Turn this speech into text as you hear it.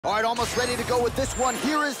All right, almost ready to go with this one.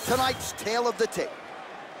 Here is tonight's tale of the tape.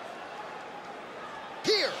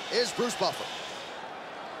 Here is Bruce Buffer.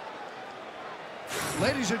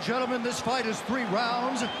 Ladies and gentlemen, this fight is 3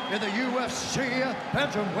 rounds in the UFC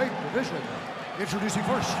bantamweight division. Introducing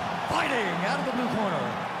first, fighting out of the blue corner,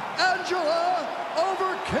 Angela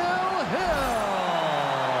Overkill Hill.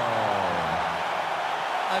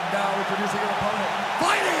 And now introducing her opponent,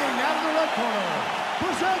 fighting out of the red corner,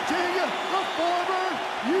 presenting the former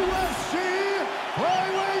UFC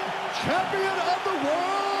flyweight champion of the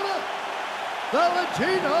world,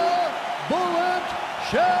 Valentina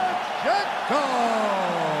Shevchenko.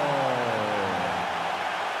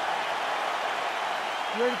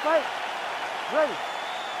 You ready to fight? Ready.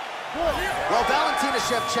 Good. Well, Valentina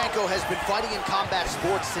Shevchenko has been fighting in combat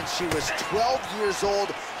sports since she was 12 years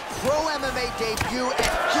old. Pro MMA debut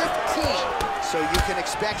at 15. So you can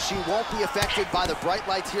expect she won't be affected by the bright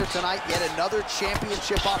lights here tonight. Yet another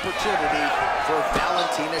championship opportunity for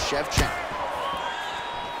Valentina Shevchenko.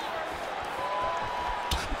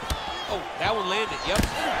 Oh, that one landed, yep.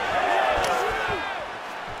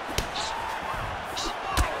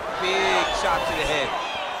 Big shot to the head.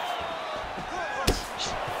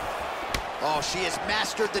 Oh, she has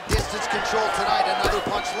mastered the distance control tonight. Another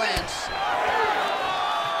punch lands.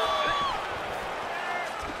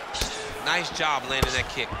 Nice job landing that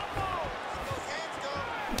kick.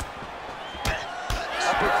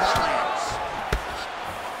 Uppercut lands.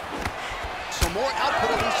 So more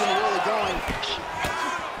output, at least in the early going.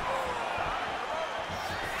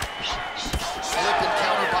 Slip and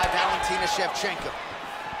counter by Valentina Shevchenko.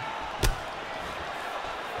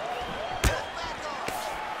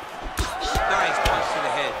 Nice punch to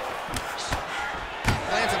the head.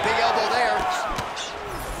 Lands a big elbow there.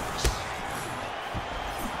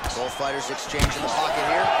 Both fighters exchange in the pocket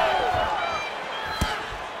here.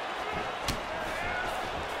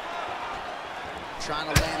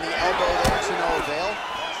 Trying to land the elbow there to no avail.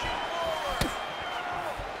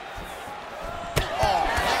 Oh,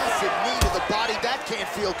 massive knee to the body. That can't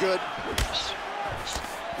feel good.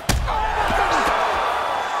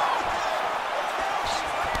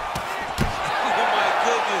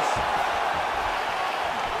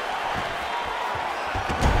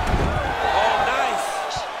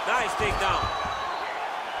 Down.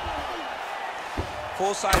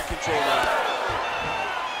 Full side control now.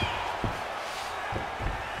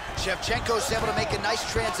 Shevchenko's able to make a nice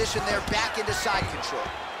transition there back into side control.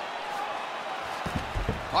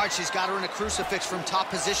 All right, she's got her in a crucifix from top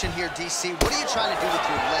position here, DC. What are you trying to do with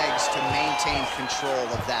your legs to maintain control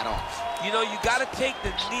of that arm? You know, you got to take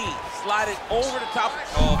the knee, slide it over the top.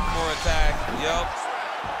 Oh, more attack. Yup.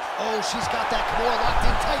 Oh, she's got that Kimura locked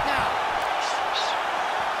in tight now.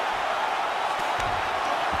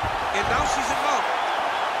 And now she's in mount.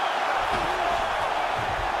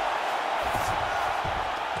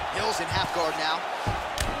 Hill's in half guard now.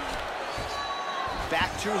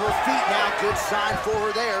 Back to her feet now. Good sign for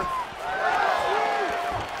her there.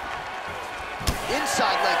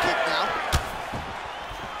 Inside leg kick now.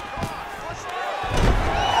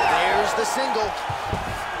 There's the single.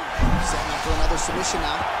 Setting up for another submission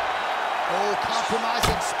now. Oh,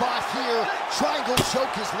 compromising spot here. Triangle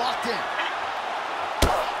choke is locked in.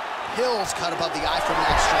 Hill's cut above the eye from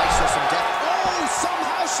that strike, so some depth. Oh,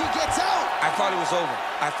 somehow she gets out. I thought it was over.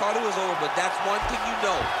 I thought it was over, but that's one thing you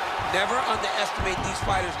know. Never underestimate these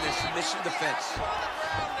fighters in their submission defense.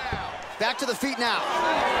 Back to the feet now.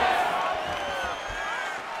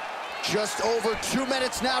 Just over 2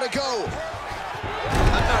 minutes now to go.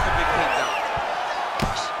 Another big takedown.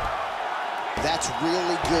 That's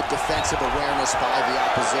really good defensive awareness by the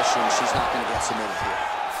opposition. She's not going to get submitted here.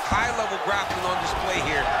 High-level grappling on display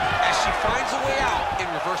here as she finds a way out and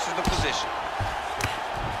reverses the position.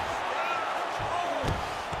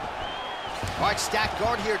 All right, stacked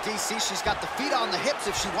guard here, DC. She's got the feet on the hips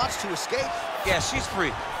if she wants to escape. Yeah, she's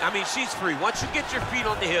free. I mean, she's free. Once you get your feet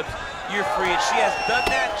on the hips, you're free. And she has done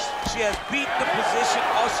that. She has beat the position.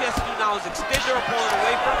 All she has to do now is extend her opponent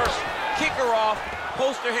away from her, kick her off,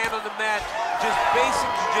 post her hand on the mat, just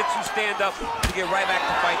basic jiu-jitsu stand-up to get right back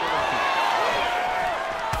to fighting on her feet.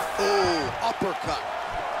 Oh, uppercut.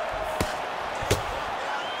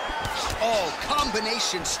 Oh,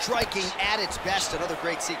 combination striking at its best. Another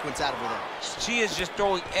great sequence out of her there. She is just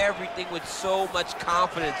throwing everything with so much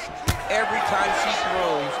confidence. Every time she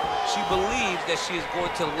throws, she believes that she is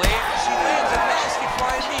going to land. She lands a nasty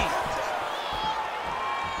flying knee.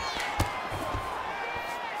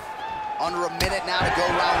 Under a minute now to go,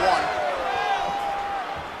 round one.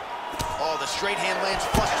 Oh, the straight hand lands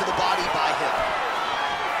flush to the body by Hill.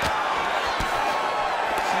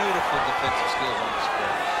 Beautiful defensive skills on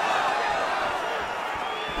display.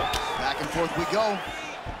 Back and forth we go.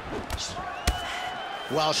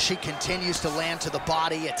 Well, she continues to land to the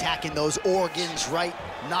body, attacking those organs, right?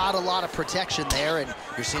 Not a lot of protection there, and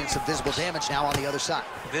you're seeing some visible damage now on the other side.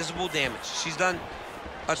 Visible damage. She's done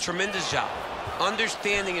a tremendous job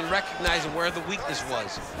understanding and recognizing where the weakness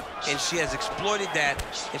was, and she has exploited that,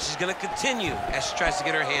 and she's going to continue as she tries to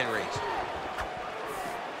get her hand raised.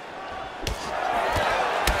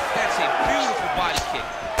 That's a beautiful body kick.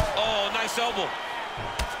 Oh, nice elbow.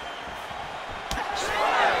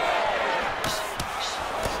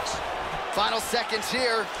 Final seconds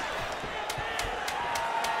here. All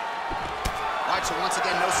right, so once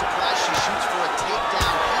again, no surprise, she shoots for a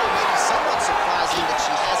takedown here. Maybe somewhat surprising that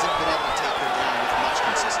she hasn't been able to take her down with much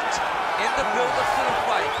consistency. In the build-up to the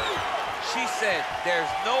fight, she said, there's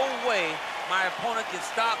no way my opponent can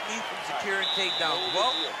stop me from securing takedowns.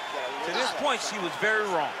 Well, to this point, she was very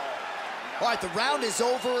wrong. All right, the round is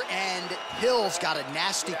over, and Hill's got a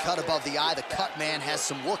nasty cut above the eye. The cut man has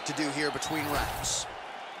some work to do here between rounds.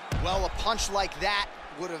 Well, a punch like that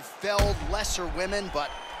would have felled lesser women,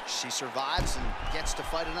 but she survives and gets to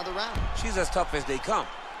fight another round. She's as tough as they come.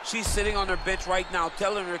 She's sitting on her bench right now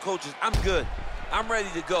telling her coaches, I'm good. I'm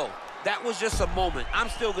ready to go. That was just a moment. I'm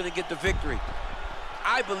still going to get the victory.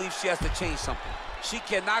 I believe she has to change something. She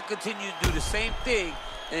cannot continue to do the same thing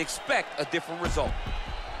and expect a different result.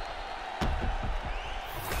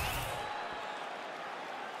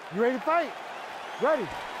 You ready to fight? Ready.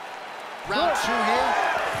 Round two here.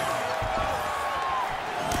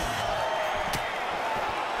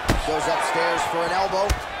 Goes upstairs for an elbow.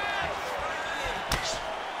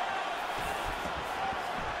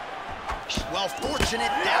 Well,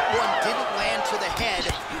 fortunate that one didn't land to the head.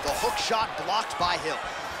 The hook shot blocked by Hill.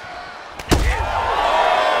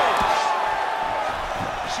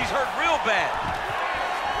 She's hurt real bad.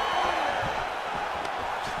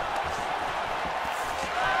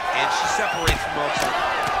 And she separates from both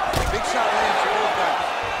sides. Big shot lands for both guys.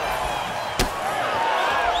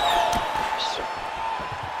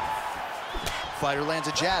 Fighter lands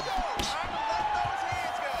a jab.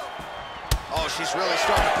 Oh, she's really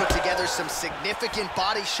starting to put together some significant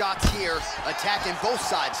body shots here, attacking both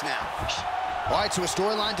sides now. All right, so a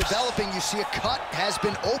storyline developing. You see a cut has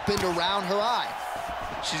been opened around her eye.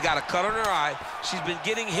 She's got a cut on her eye. She's been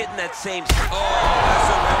getting hit in that same... Oh, that's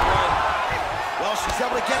a red one. Well, she's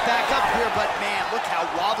able to get back up here, but man, look how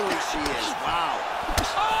wobbly she is. Wow.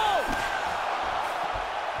 Oh!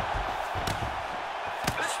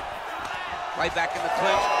 Right back in the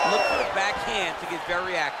clinch. Look for the backhand to get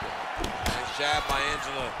very active. Nice jab by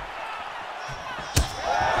Angela.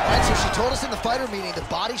 All right, so she told us in the fighter meeting the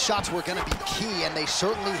body shots were going to be key, and they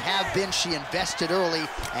certainly have been. She invested early,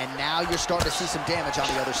 and now you're starting to see some damage on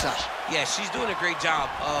the other side. Yeah, she's doing a great job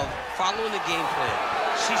of following the game plan.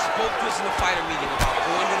 She spoke to us in the fighter meeting about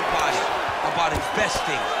going to the body, about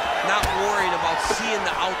investing, not worrying about seeing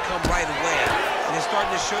the outcome right away. And it's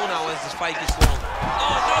starting to show now as this fight gets longer.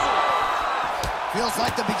 Oh, another one! Feels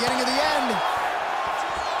like the beginning of the end.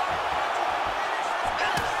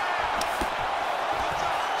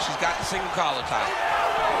 She's got the single collar tie.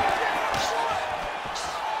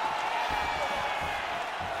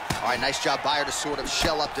 All right, nice job by her to sort of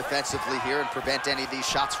shell up defensively here and prevent any of these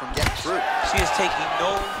shots from getting through. She is taking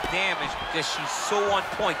no damage because she's so on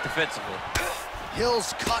point defensively.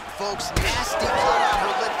 Hill's cut, folks. Nasty cut on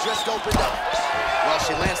her lip just opened up. Well,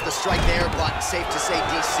 she lands the strike there, but safe to say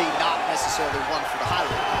DC not necessarily one for the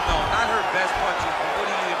highlight. No, not her best punches, but what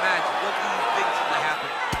do you imagine? What do you think is going to happen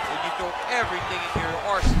when you throw everything in your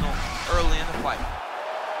arsenal early in the fight?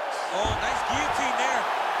 Oh, nice guillotine there.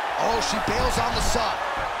 Oh, she bails on the side.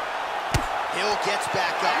 Hill gets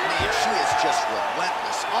back up. Man, she is just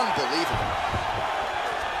relentless. Unbelievable.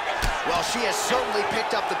 Well, she has certainly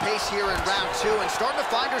picked up the pace here in round two and starting to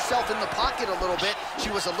find herself in the pocket a little bit. She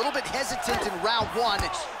was a little bit hesitant in round one.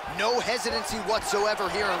 No hesitancy whatsoever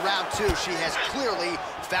here in round two. She has clearly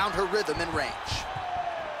found her rhythm and range.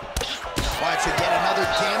 All right, so get another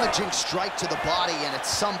damaging strike to the body, and at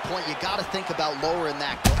some point you got to think about lowering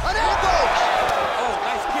that. An elbow! Oh,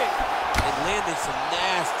 nice kick. And landed some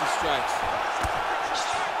nasty strikes.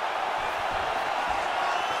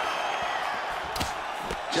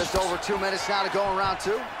 Just over 2 minutes now to go in round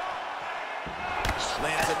two.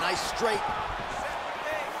 Lands a nice straight.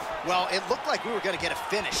 Well, it looked like we were going to get a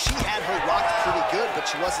finish. She had her rocked pretty good, but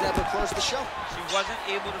she wasn't able to close the show. She wasn't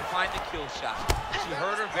able to find the kill shot. She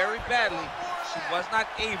hurt her very badly. She was not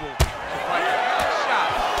able to find the kill shot.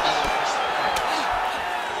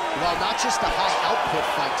 Well, not just a high-output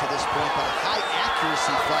fight to this point, but a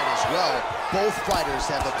high-accuracy fight as well. Both fighters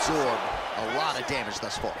have absorbed A lot of damage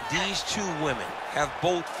thus far. These two women have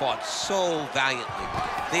both fought so valiantly.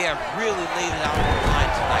 They have really laid it out on the line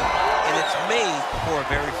tonight, and it's made for a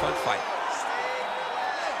very fun fight.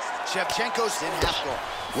 Shevchenko's in half guard.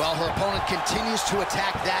 Well, her opponent continues to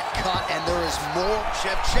attack that cut, and there is more.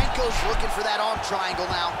 Shevchenko's looking for that arm triangle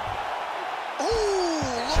now. Ooh,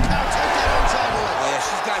 look how tight that arm triangle is. Yeah,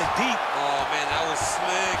 she's got it deep. Oh, man, that was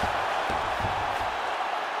slick.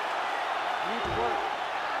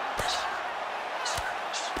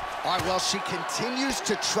 All right, well, she continues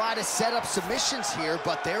to try to set up submissions here,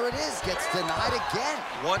 but there it is, gets denied again.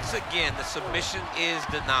 Once again, the submission is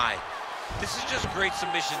denied. This is just great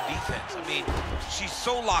submission defense. I mean, she's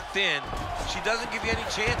so locked in, she doesn't give you any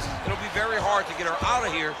chances. It'll be very hard to get her out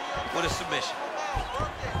of here with a submission.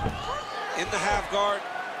 In the half guard.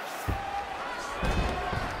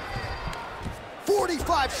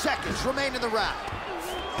 45 seconds remain in the round.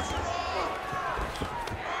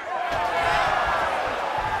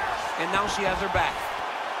 And now she has her back.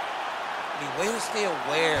 I mean, way to stay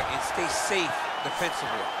aware and stay safe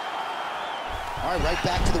defensively. All right, right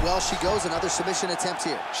back to the well she goes. Another submission attempt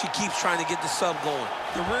here. She keeps trying to get the sub going.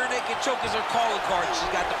 The rear naked choke is her calling card. She's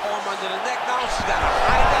got the arm under the neck now. She's got to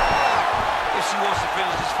hide that block if she wants to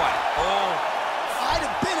finish this fight. Oh. I'd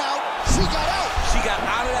have been out. She got out. She got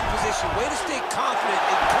out of that position. Way to stay confident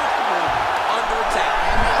and comfortable under attack.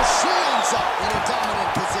 And now she ends up in a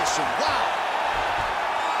dominant position. Wow.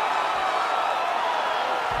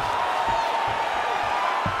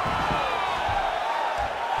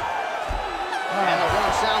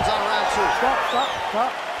 Sounds on round two.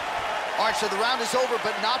 Stop. All right, so the round is over,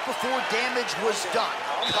 but not before damage was done.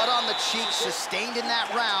 Cut on the cheek sustained in that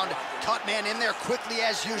round. Cut man in there quickly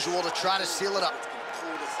as usual to try to seal it up.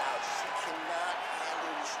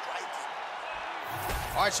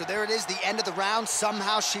 All right, so there it is, the end of the round.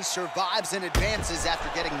 Somehow she survives and advances after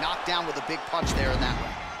getting knocked down with a big punch there in that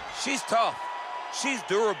round. She's tough. She's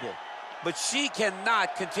durable. But she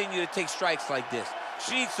cannot continue to take strikes like this.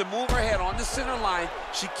 She needs to move her head on the center line.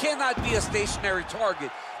 She cannot be a stationary target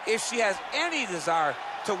if she has any desire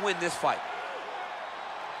to win this fight.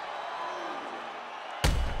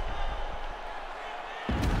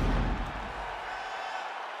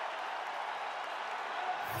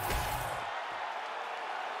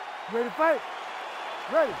 Ready to fight?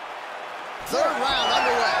 Ready. Third round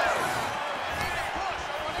underway.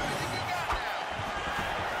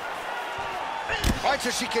 All right,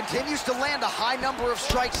 so she continues to land a high number of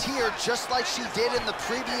strikes here, just like she did in the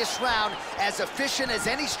previous round. As efficient as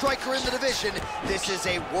any striker in the division, this is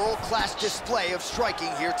a world-class display of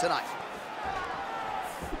striking here tonight.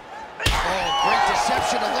 Oh, great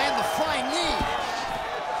deception to land the flying knee.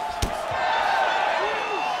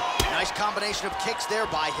 Nice combination of kicks there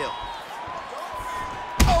by Hill.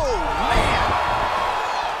 Oh, man!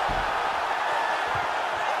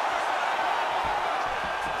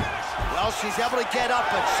 Well, she's able to get up,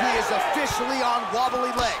 but she is officially on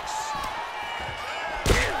wobbly legs.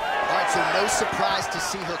 All right, so no surprise to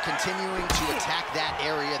see her continuing to attack that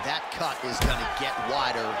area. That cut is going to get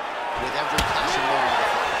wider with every passing moment of the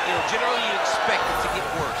fight. You know, generally you expect it to get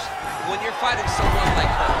worse. When you're fighting someone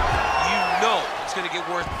like her, you know it's going to get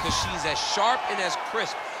worse because she's as sharp and as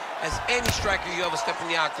crisp as any striker you ever step in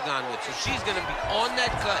the octagon with. So she's going to be on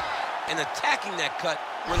that cut and attacking that cut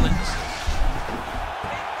relentlessly.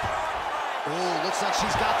 Oh, looks like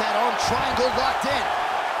she's got that arm triangle locked in.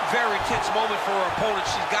 Very tense moment for her opponent.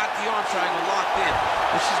 She's got the arm triangle locked in.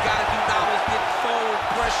 What she's got to do now is get forward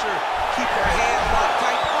pressure, keep her hands locked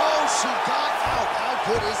tight. Oh, she got out. How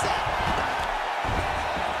good is that?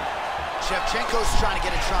 Shevchenko's trying to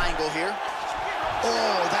get a triangle here.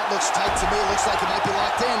 Oh, that looks tight to me. It looks like it might be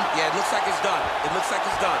locked in. Yeah, it looks like it's done. It looks like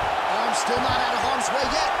it's done. Arm still not out of harm's way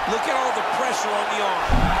yet. Look at all the pressure on the arm.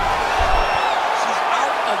 She's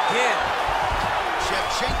out again.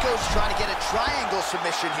 Shevchenko's trying to get a triangle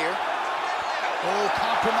submission here. Oh,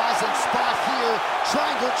 compromising spot here.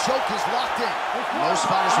 Triangle choke is locked in. Most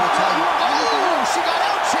fighters will tell you, oh, she got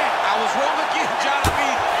out checked. I was wrong again, John. I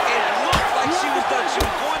mean, it looked like she was done. She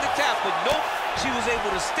was going to tap, but nope. She was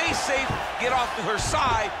able to stay safe, get off to her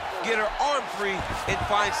side, get her arm free, and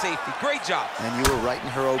find safety. Great job. And you were writing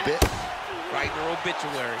her obit? Writing her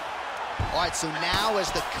obituary. All right, so now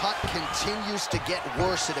as the cut continues to get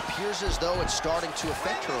worse, it appears as though it's starting to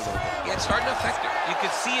affect her a little bit. Yeah, it's starting to affect her. You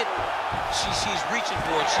can see it. She's reaching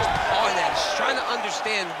for it. She's pawing at it. She's trying to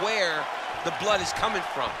understand where the blood is coming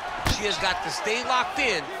from. She has got to stay locked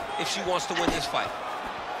in if she wants to win this fight.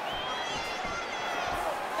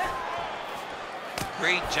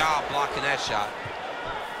 Great job blocking that shot.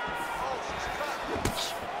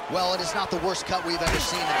 Well, it is not the worst cut we've ever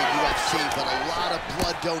seen in the UFC, but a lot of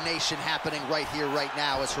blood donation happening right here, right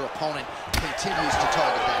now, as her opponent continues to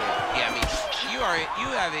target that area. Yeah, I mean,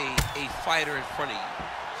 you have a fighter in front of you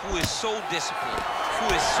who is so disciplined,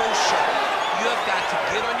 who is so sharp. You have got to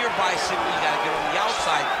get on your bicycle, you got to get on the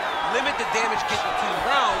outside, limit the damage getting between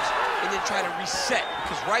rounds, and then try to reset,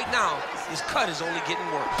 because right now, this cut is only getting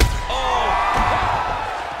worse. Oh!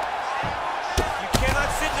 You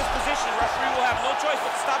cannot sit in this position. Referee will have no choice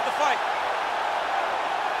but to stop the fight.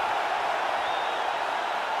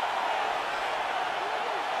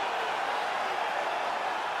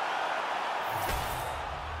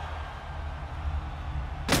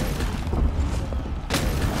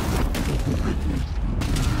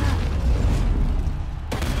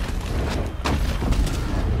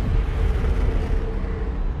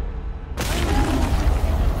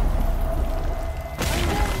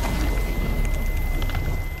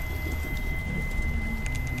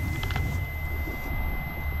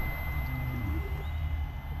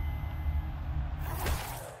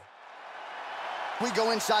 We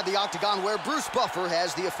go inside the octagon where Bruce Buffer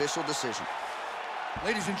has the official decision.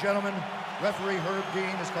 Ladies and gentlemen, referee Herb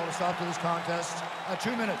Dean has called a stop to this contest at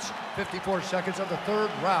 2 minutes, 54 seconds of the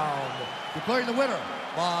third round, declaring the winner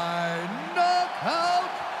by knockout,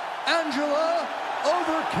 Angela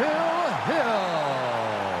Overkill Hill.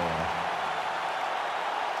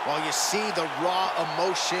 Well, you see the raw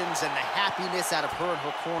emotions and the happiness out of her in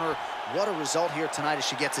her corner. What a result here tonight as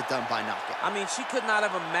she gets it done by knockout. I mean, she could not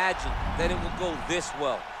have imagined that it would go this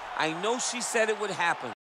well. I know she said it would happen.